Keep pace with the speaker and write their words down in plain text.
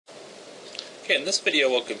Okay, in this video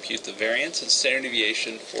we'll compute the variance and standard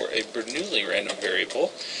deviation for a Bernoulli random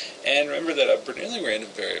variable. And remember that a Bernoulli random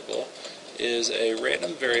variable is a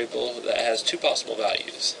random variable that has two possible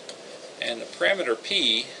values. And the parameter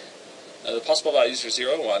p, the possible values are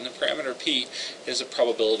 0 and 1. The parameter p is the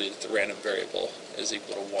probability that the random variable is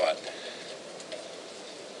equal to 1.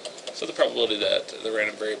 So the probability that the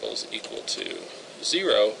random variable is equal to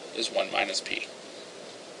 0 is 1 minus p.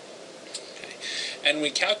 Okay. And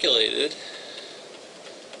we calculated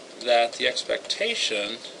that the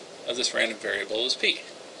expectation of this random variable is p.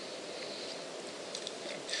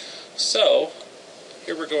 So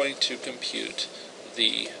here we're going to compute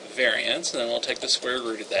the variance, and then we'll take the square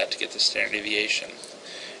root of that to get the standard deviation.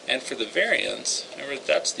 And for the variance, remember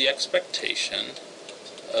that's the expectation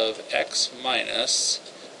of x minus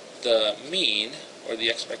the mean, or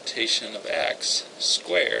the expectation of x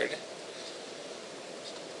squared,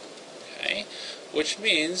 okay, which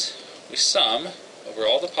means we sum over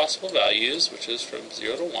all the possible values, which is from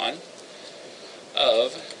 0 to 1,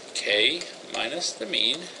 of k minus the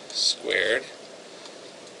mean squared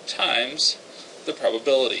times the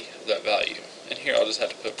probability of that value. And here I'll just have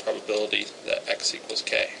to put probability that x equals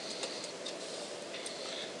k.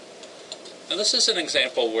 Now this is an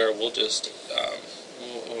example where we'll just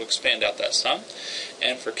we'll expand out that sum,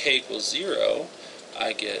 and for k equals 0,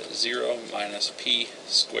 I get 0 minus p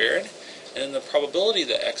squared, and then the probability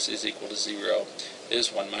that x is equal to 0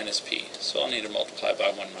 is 1 minus p. So I'll need to multiply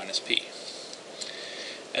by 1 minus p.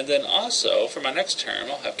 And then also, for my next term,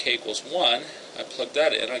 I'll have k equals 1. I plug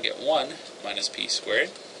that in, I get 1 minus p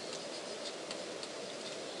squared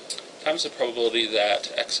times the probability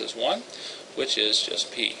that x is 1, which is just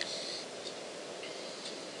p.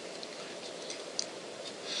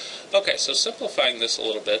 Okay, so simplifying this a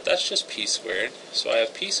little bit, that's just p squared. So I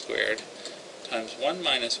have p squared times 1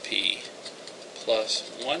 minus p plus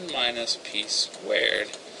 1 minus p squared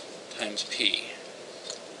times p.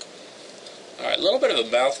 Alright, a little bit of a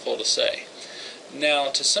mouthful to say. Now,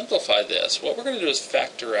 to simplify this, what we're going to do is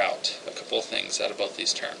factor out a couple of things out of both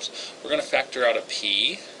these terms. We're going to factor out a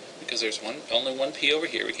p, because there's only one p over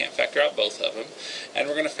here. We can't factor out both of them. And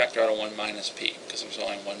we're going to factor out a 1 minus p, because there's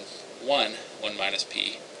only one minus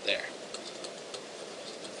p there.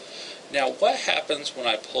 Now, what happens when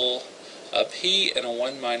I pull a p and a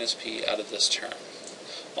 1 minus p out of this term?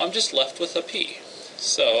 Well, I'm just left with a p.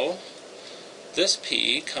 So, this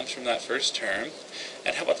p comes from that first term.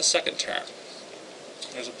 And how about the second term?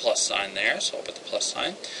 There's a plus sign there, so I'll put the plus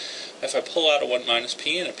sign. If I pull out a 1 minus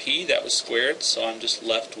p and a p, that was squared, so I'm just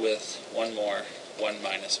left with one more 1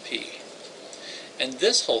 minus p. And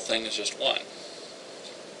this whole thing is just 1.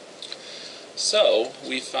 So,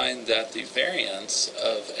 we find that the variance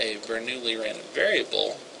of a Bernoulli random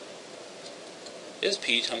variable is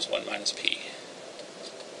p times 1 minus p.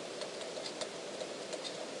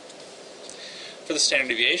 For the standard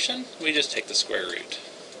deviation, we just take the square root.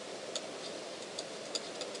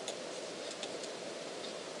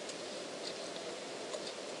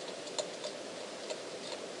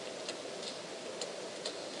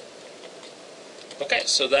 Okay,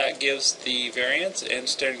 so that gives the variance and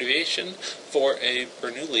standard deviation for a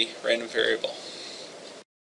Bernoulli random variable.